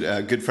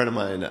 Good friend of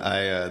mine.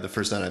 The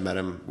first night I met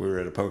him, we were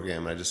at a poker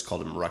game, and I just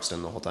called him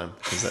Ruxton the whole time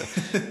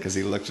because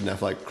he looked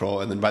enough like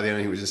Kroll, and then by the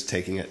end he was just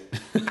taking it.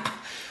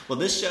 Well,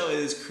 this show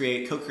is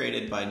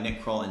co-created by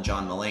Nick Kroll and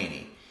John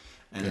Mulaney.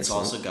 And it's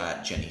also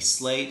got Jenny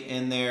Slate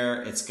in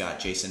there. It's got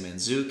Jason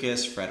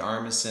Mantzoukas, Fred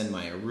Armisen,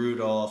 Maya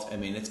Rudolph. I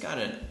mean, it's got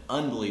an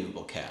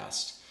unbelievable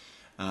cast.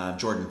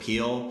 Jordan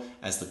Peele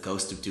as the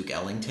ghost of Duke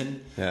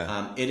Ellington.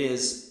 Yeah. It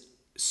is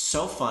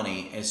so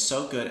funny. It's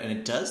so good. And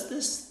it does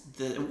this,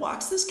 it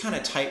walks this kind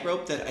of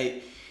tightrope that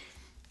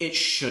it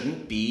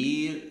shouldn't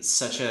be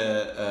such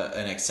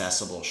an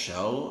accessible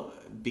show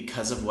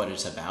because of what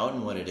it's about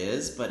and what it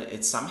is. But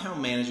it somehow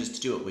manages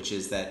to do it, which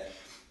is that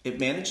it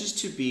manages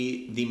to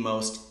be the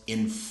most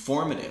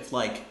informative,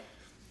 like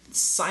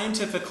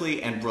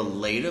scientifically and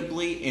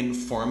relatably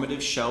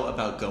informative show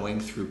about going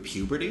through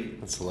puberty.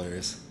 That's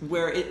hilarious.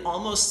 Where it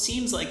almost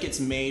seems like it's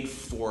made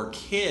for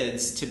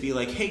kids to be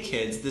like, hey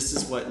kids, this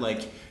is what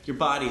like your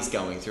body's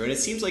going through. And it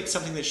seems like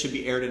something that should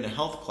be aired in a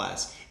health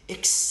class,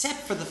 except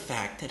for the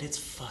fact that it's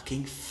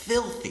fucking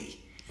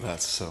filthy.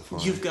 That's so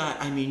funny. You've got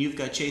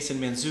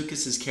Jason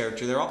Mantzoukas'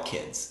 character, they're all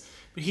kids.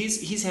 But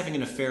he's having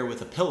an affair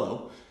with a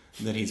pillow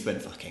that he's been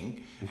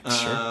fucking.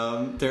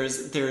 Sure.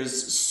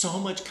 There's so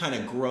much kind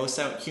of gross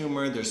out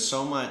humor. There's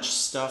so much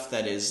stuff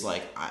that is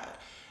like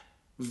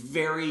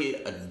very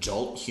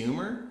adult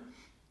humor,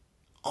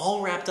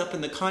 all wrapped up in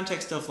the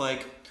context of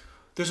like,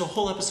 there's a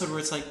whole episode where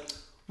it's like,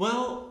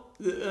 well,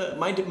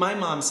 my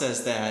mom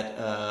says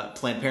that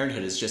Planned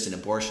Parenthood is just an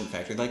abortion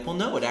factory. Like, well,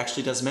 no, it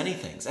actually does many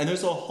things. And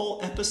there's a whole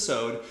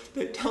episode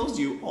that tells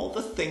you all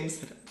the things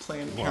that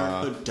Planned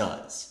Parenthood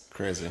does.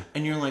 Crazy.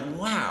 And you're like,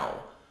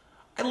 wow.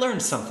 I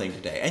learned something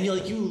today. And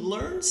you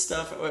learn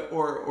stuff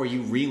or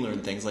you relearn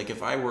things. Like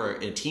if I were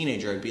a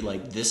teenager, I'd be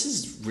like, this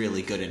is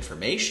really good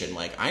information.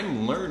 Like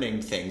I'm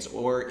learning things.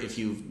 Or if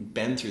you've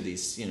been through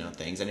these,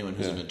 things, anyone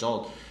who's an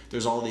adult,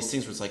 there's all these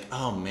things where it's like,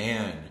 oh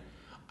man,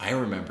 I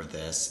remember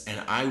this.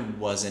 And I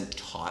wasn't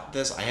taught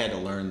this. I had to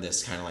learn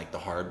this kind of like the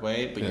hard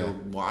way. But you're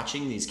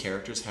watching these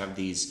characters have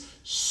these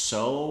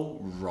so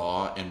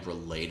raw and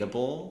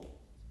relatable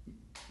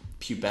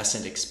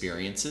pubescent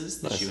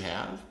experiences that you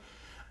have.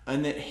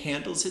 And it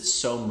handles it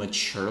so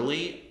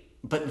maturely,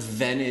 but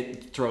then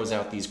it throws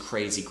out these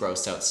crazy,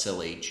 grossed out,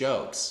 silly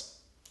jokes.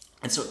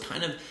 And so it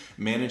kind of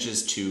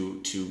manages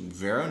to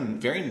very,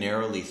 very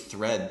narrowly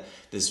thread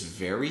this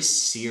very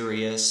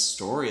serious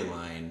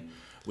storyline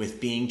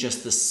with being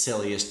just the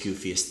silliest,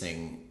 goofiest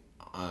thing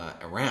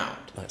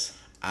around. Nice.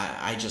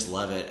 I just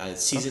love it.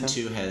 Season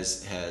 2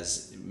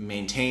 has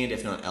maintained,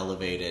 if not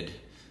elevated,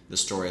 the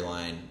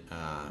storyline,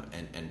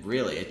 and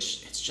really,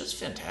 it's just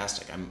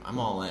fantastic. I'm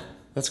all in.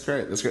 That's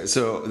great. That's great.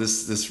 So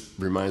this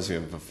reminds me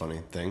of a funny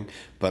thing,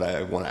 but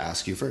I want to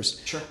ask you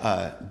first. Sure.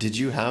 Did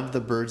you have the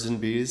birds and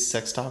bees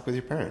sex talk with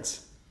your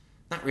parents?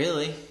 Not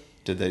really.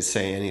 Did they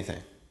say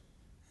anything?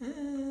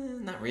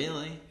 Not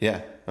really.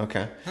 Yeah.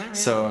 Okay.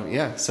 Not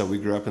really. So we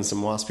grew up in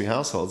some waspy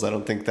households. I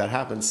don't think that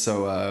happens.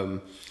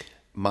 So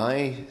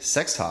my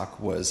sex talk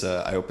was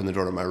I opened the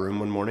door to my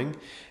room one morning,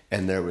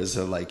 and there was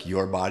a like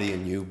Your Body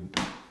and You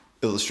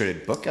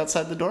illustrated book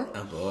outside the door.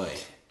 Oh boy.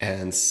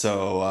 And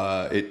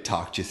so it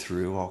talked you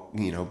through all,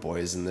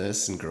 boys in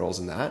this and girls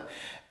in that.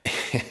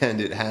 And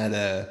it had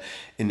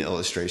an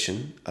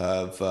illustration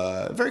of,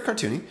 very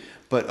cartoony,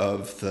 but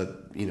of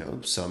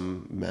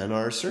some men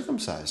are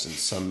circumcised and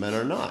some men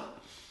are not.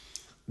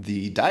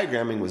 The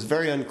diagramming was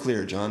very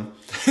unclear, John.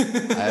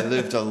 I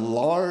lived a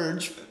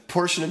large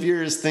portion of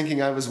years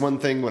thinking I was one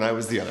thing when I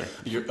was the other.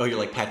 You're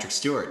like Patrick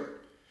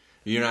Stewart.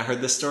 You not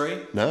heard this story?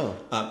 No.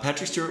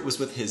 Patrick Stewart was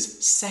with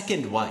his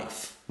second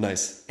wife.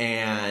 Nice.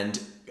 And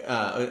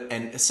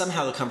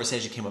somehow the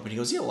conversation came up and he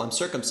goes, yeah, well, I'm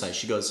circumcised.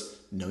 She goes,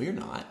 no, you're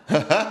not.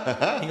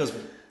 He goes,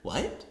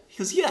 what? He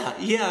goes, yeah,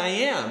 I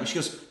am. She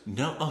goes,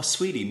 no, oh,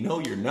 sweetie, no,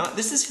 you're not.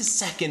 This is his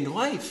second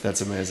wife. That's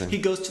amazing. He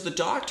goes to the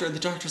doctor and the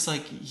doctor's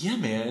like, yeah,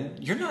 man,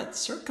 you're not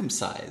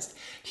circumcised.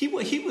 He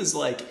was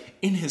like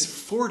in his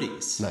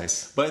 40s.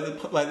 Nice. By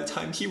the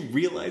time he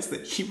realized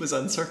that he was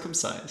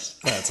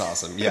uncircumcised. That's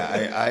awesome.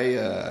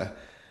 Yeah,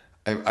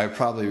 I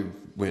probably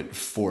went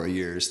 4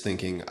 years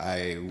thinking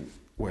I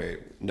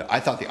Wait, no, I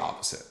thought the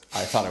opposite.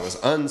 I thought I was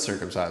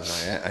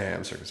uncircumcised, and I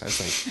am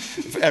circumcised. Like,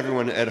 if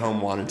everyone at home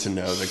wanted to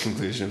know the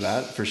conclusion of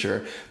that, for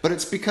sure. But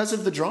it's because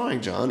of the drawing,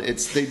 John.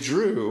 They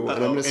drew,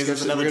 and I'm going to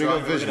sketch it. We're going to go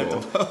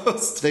visual.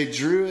 They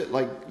drew it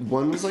like,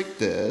 one was like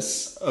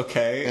this.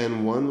 Okay.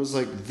 And one was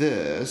like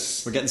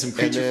this. We're getting some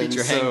creature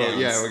feature hangdowns.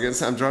 Yeah,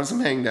 I'm drawing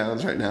some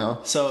hangdowns right now.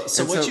 So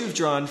what you've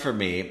drawn for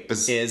me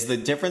is the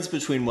difference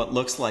between what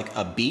looks like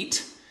a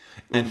beet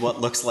and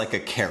what looks like a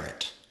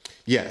carrot.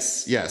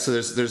 Yes, yeah. So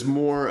there's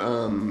more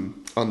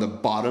on the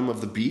bottom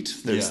of the beet.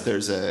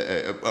 There's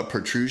a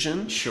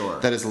protrusion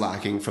that is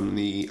lacking from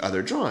the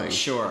other drawing.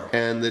 Sure.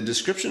 And the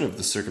description of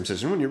the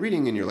circumcision, when you're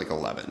reading and you're like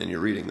 11 and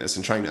you're reading this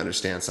and trying to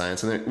understand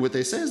science, and what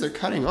they say is they're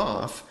cutting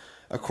off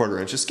a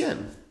 1/4 inch of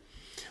skin.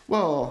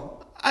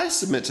 Well, I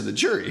submit to the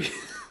jury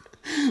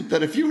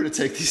that if you were to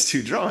take these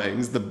two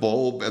drawings, the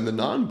bulb and the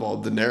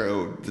non-bulb,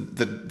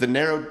 the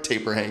narrow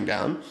taper hang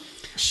down,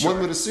 one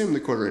would assume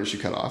the 1/4 inch you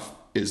cut off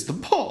is the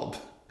bulb.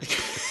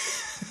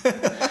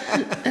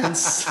 And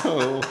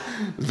so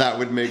that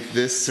would make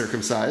this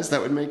circumcised.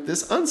 That would make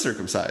this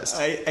uncircumcised.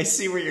 I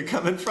see where you're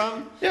coming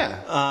from.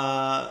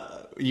 Yeah.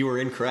 You were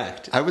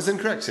incorrect. I was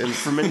incorrect, and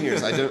for many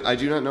years, I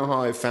do not know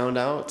how I found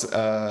out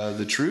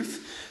the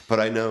truth, but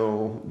I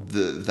know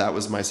that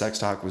was my sex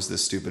talk. Was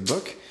this stupid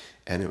book,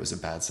 and it was a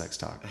bad sex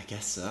talk. I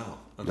guess so.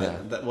 Yeah.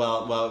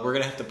 Well, we're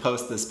gonna have to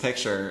post this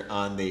picture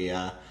on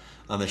the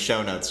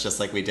show notes, just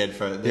like we did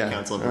for the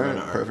Council of Verona.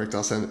 Right, perfect.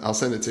 I'll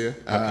send it to you.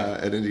 Okay.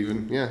 And it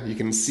even you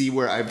can see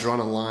where I've drawn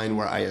a line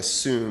where I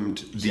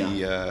assumed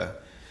the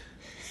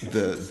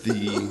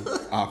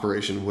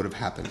operation would have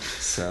happened.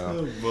 So,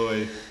 oh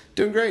boy,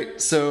 doing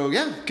great. So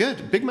yeah,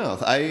 good. Big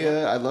Mouth.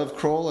 I love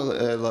Kroll.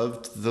 I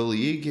loved The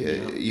League.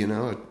 You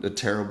know, a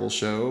terrible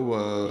show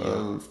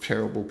of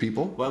terrible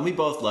people. Well, and we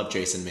both love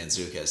Jason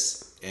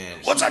Mantzoukas.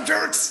 And what's up,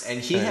 jerks? And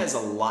he has a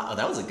lot. Oh,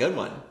 that was a good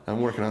one. I'm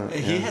working on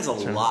it. He has a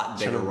lot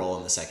bigger role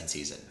in the second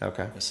season.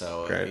 Okay.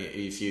 So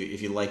if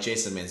you like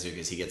Jason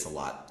Mantzoukas, he gets a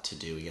lot to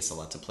do. He gets a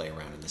lot to play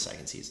around in the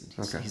second season.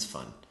 He's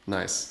fun.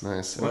 Nice.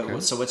 Okay.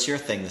 So what's your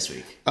thing this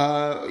week?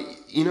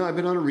 I've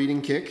been on a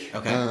reading kick.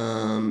 Okay.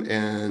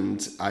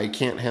 And I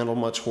can't handle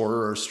much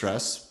horror or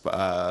stress.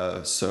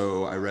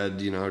 So I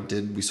read,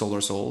 We Sold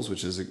Our Souls,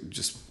 which is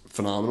just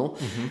phenomenal.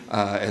 Mm-hmm.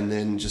 And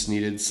then just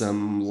needed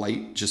some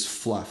light, just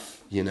fluff.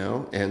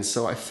 And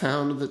so I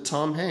found that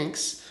Tom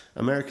Hanks,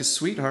 America's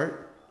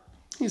sweetheart,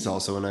 he's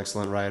also an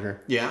excellent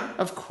writer. Yeah?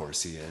 Of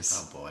course he is.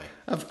 Oh, boy.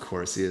 Of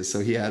course he is. So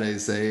he had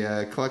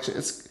a collection.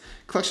 It's a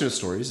collection of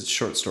stories. It's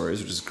short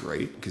stories, which is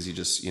great because you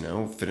just,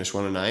 finish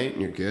one a night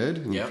and you're good.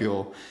 And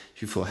you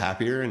feel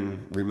happier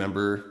and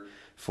remember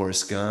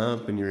Forrest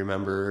Gump and you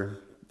remember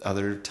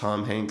other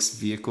Tom Hanks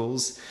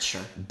vehicles.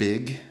 Sure.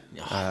 Big.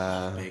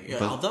 Big.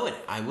 Although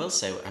I will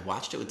say, I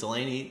watched it with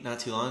Delaney not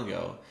too long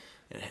ago.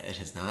 It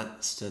has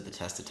not stood the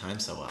test of time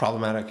so well.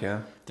 Problematic,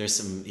 yeah. There's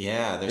some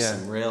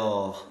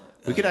real...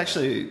 We could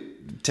actually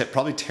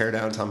probably tear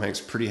down Tom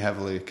Hanks pretty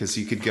heavily because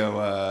you could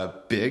go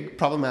big,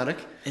 problematic.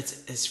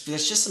 There's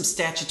just some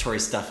statutory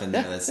stuff in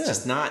there that's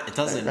just not... It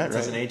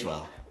doesn't age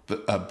well.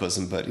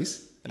 Bosom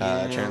buddies.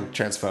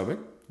 Transphobic.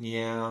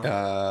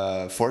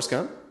 Yeah. Forrest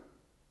Gump.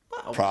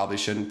 Well, probably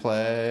shouldn't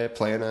play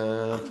in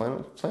a... I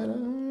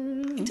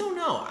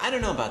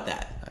don't know about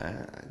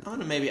that. I'm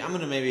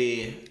gonna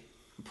maybe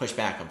push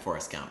back on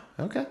Forrest Gump.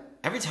 Okay.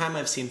 Every time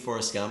I've seen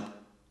Forrest Gump,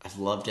 I've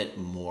loved it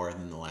more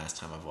than the last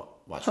time I've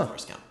watched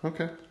Forrest Gump.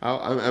 Okay.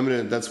 I'm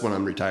gonna. That's when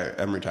I'm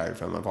retired. I'm retired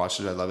from. I've watched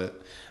it. I love it.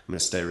 I'm gonna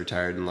stay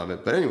retired and love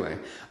it. But anyway,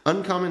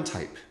 uncommon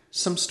type.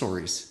 Some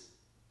stories.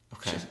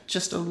 Okay.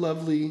 Just a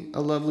lovely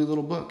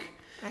little book.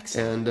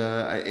 Excellent.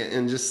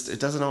 And just it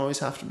doesn't always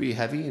have to be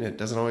heavy, and it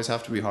doesn't always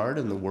have to be hard,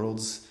 and the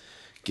world's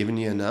giving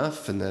you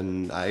enough, and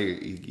then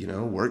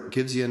work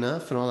gives you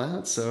enough, and all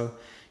that. So.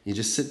 You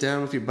just sit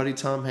down with your buddy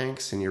Tom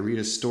Hanks and you read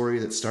a story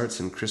that starts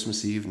in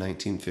Christmas Eve,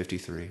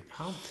 1953.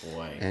 Oh,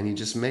 boy. And you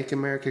just make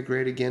America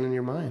great again in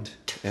your mind.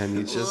 And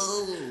you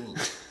just...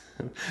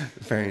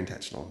 very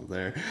intentional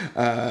there.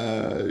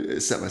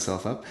 Set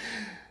myself up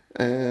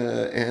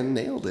and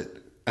nailed it.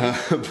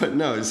 But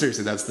no,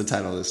 seriously, that's the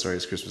title of the story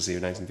is Christmas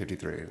Eve,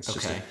 1953. It's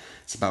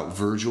it's about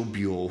Virgil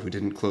Buell, who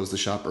didn't close the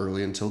shop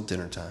early until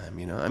dinner time.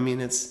 I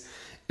mean, it's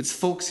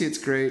folksy, it's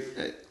great.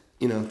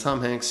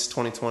 Tom Hanks,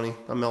 2020.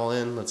 I'm all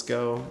in. Let's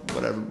go.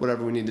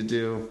 Whatever we need to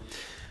do.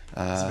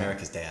 He's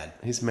America's dad.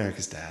 He's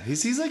America's dad.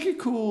 He's like your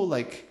cool,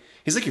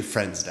 he's like your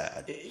friend's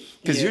dad.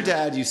 Because your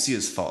dad, you see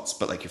his faults,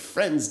 but your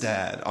friend's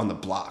dad on the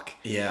block.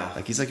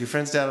 Yeah. He's like your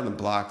friend's dad on the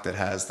block that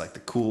has the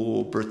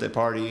cool birthday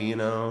party,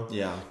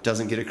 Yeah.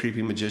 Doesn't get a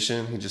creepy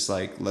magician. He just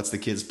lets the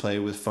kids play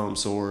with foam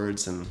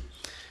swords and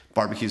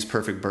barbecues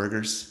perfect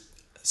burgers.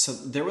 So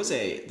there was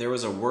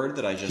a word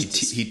that I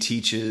just... He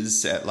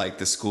teaches at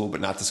the school,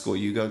 but not the school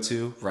you go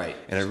to. Right.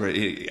 And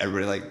everybody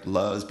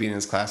loves being in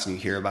his class, and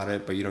you hear about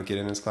it, but you don't get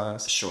in his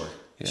class. Sure.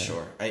 Yeah.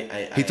 Sure.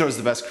 He throws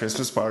the best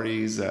Christmas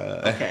parties.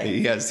 Okay.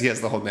 He has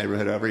the whole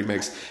neighborhood over.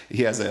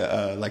 He has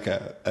a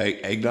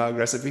eggnog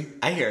recipe.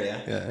 I hear you.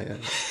 Yeah.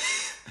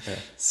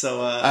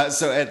 So,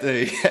 So at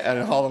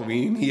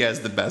Halloween, he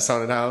has the best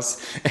haunted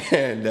house,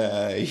 and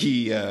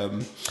he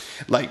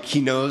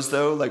knows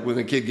though, like when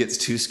the kid gets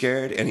too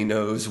scared, and he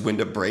knows when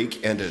to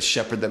break and to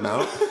shepherd them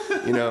out,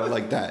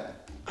 like that.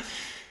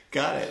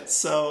 got it.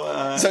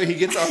 So he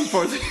gets on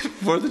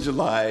 4th of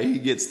July. He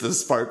gets the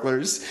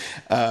sparklers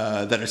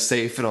that are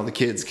safe and all the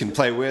kids can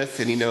play with,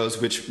 and he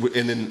knows which.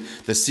 And then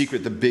the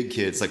secret, the big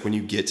kids, like when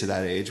you get to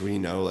that age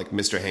when like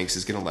Mr. Hanks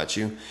is going to let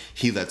you,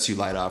 he lets you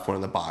light off one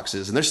of the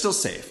boxes, and they're still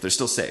safe. They're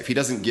still safe. He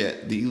doesn't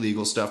get the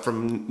illegal stuff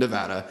from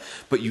Nevada,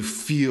 but you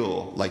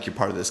feel like you're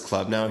part of this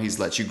club now. He's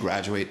let you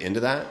graduate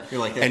into that.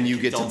 You're like and you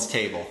get adults to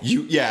table.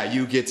 You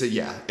get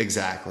to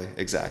exactly.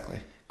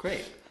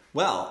 Great.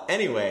 Well,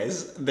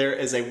 anyways, there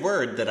is a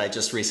word that I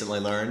just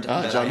recently learned.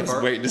 John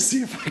was waiting to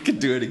see if I could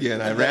do it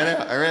again. I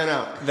ran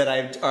out. That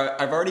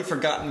I've already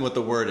forgotten what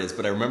the word is,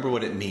 but I remember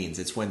what it means.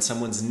 It's when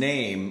someone's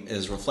name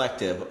is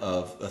reflective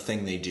of a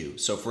thing they do.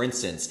 So, for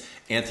instance,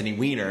 Anthony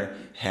Weiner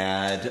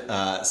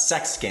had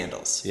sex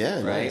scandals.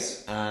 Yeah, right.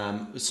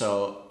 Nice.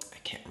 So I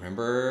can't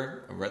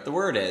remember what the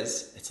word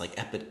is. It's like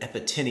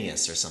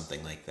epitenius or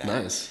something like that.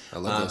 Nice. I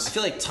love this. I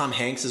feel like Tom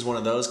Hanks is one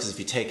of those because if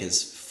you take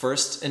his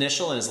first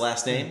initial and his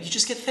last name, you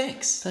just get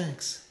thanks.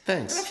 Thanks.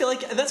 And I feel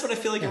like that's what I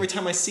feel like every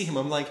time I see him.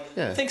 I'm like,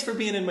 thanks for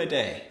being in my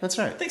day. That's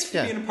right. Thanks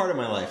for being a part of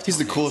my life. He's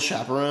the cool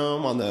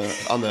chaperone on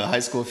the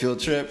high school field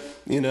trip.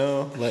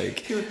 Like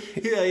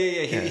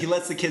He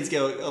lets the kids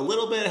go a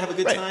little bit, have a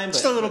good time,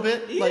 just a little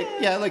bit.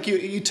 Like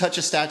you touch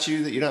a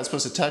statue that you're not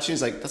supposed to touch. And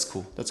he's like, that's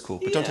cool,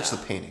 but don't touch the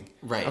painting.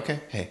 Right.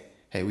 Okay.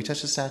 Hey, we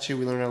touched the statue.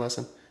 We learned our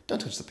lesson.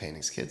 Don't touch the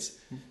paintings, kids.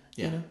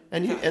 Yeah.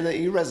 And you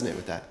resonate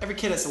with that. Every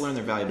kid has to learn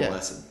their valuable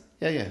lesson.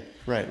 Yeah.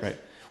 Right.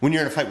 When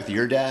you're in a fight with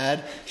your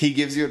dad, he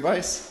gives you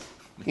advice.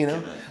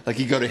 Like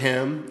you go to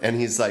him and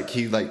he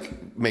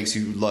makes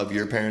you love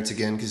your parents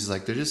again because he's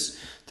like,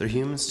 they're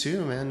humans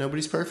too, man.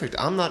 Nobody's perfect.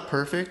 I'm not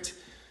perfect,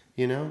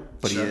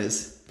 but sure. He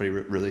is. But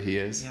he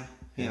is. Yeah.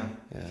 He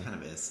kind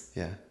of is.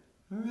 Yeah.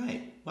 All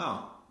right.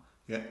 Wow.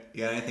 You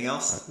got anything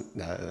else?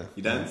 No.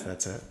 You done?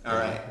 That's it. All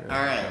right.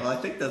 Well, I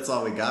think that's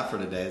all we got for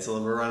today.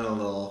 So we're running a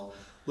little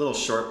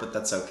short, but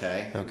that's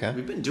okay. Okay.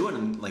 We've been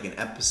doing like an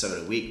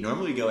episode a week.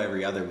 Normally we go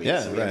every other week,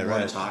 so we have more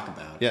to talk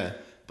about. Yeah.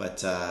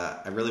 But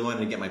I really wanted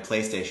to get my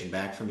PlayStation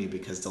back from you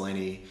because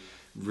Delaney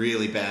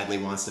really badly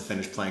wants to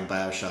finish playing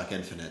BioShock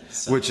Infinite.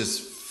 So. Which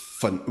is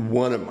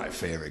one of my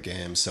favorite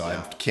games, so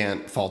I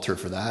can't fault her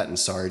for that. And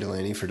sorry,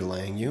 Delaney, for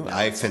delaying you. No,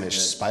 I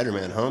finished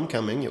Spider-Man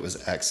Homecoming. It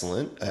was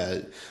excellent.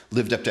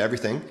 Lived up to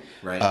everything.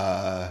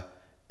 Right.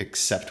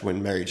 Except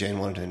when Mary Jane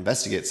wanted to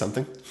investigate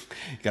something.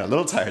 Got a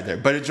little tired there.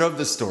 But it drove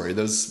the story.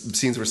 Those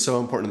scenes were so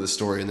important to the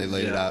story, and they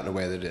laid it out in a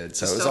way they did.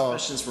 So the it was all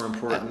missions were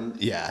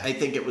important. I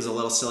think it was a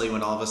little silly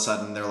when all of a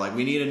sudden they're like,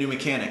 we need a new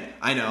mechanic.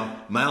 I know.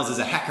 Miles is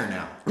a hacker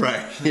now.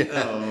 Right. Yeah.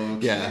 Okay.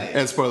 Yeah.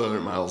 And spoiler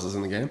alert, Miles is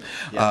in the game.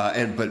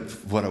 Yeah. But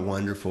what a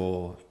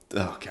wonderful...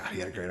 Oh, God, he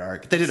had a great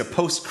arc. They did a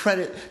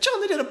post-credit...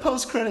 John, they did a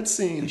post-credit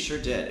scene. They sure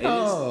did. It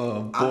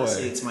boy.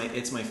 Honestly,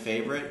 it's my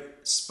favorite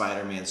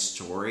Spider-Man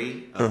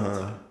story of all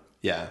time.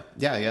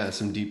 Yeah.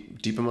 Some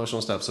deep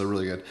emotional stuff. So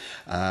really good.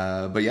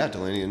 But yeah,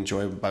 Delaney,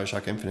 enjoy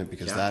BioShock Infinite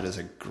because that is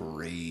a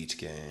great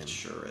game. It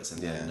sure is.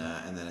 And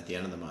then at the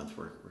end of the month,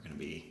 we're going to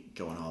be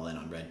going all in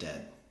on Red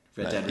Dead.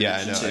 Red Dead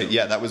Redemption 2.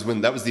 Yeah, that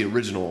was the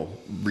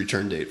original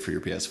return date for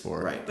your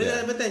PS4. Right.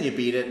 But then you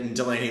beat it, and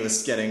Delaney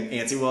was getting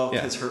antsy. Well,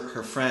 because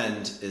her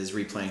friend is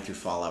replaying through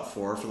Fallout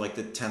 4 for like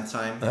the 10th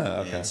time.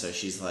 Oh, okay. And so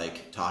she's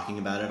like talking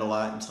about it a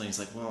lot, and Delaney's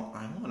like, well,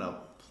 I want to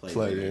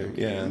play it.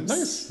 Yeah,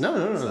 nice.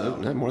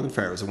 No, more than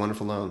fair. It was a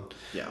wonderful loan.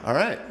 Yeah. All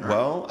right.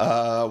 Well,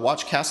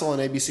 watch Castle on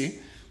ABC.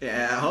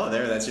 Yeah. Oh,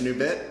 that's your new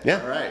bit.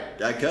 Yeah. All right.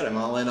 Good. I'm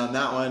all in on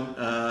that one.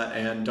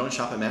 And don't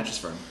shop at Mattress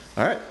Firm.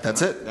 All right.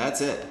 That's it. That's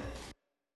it.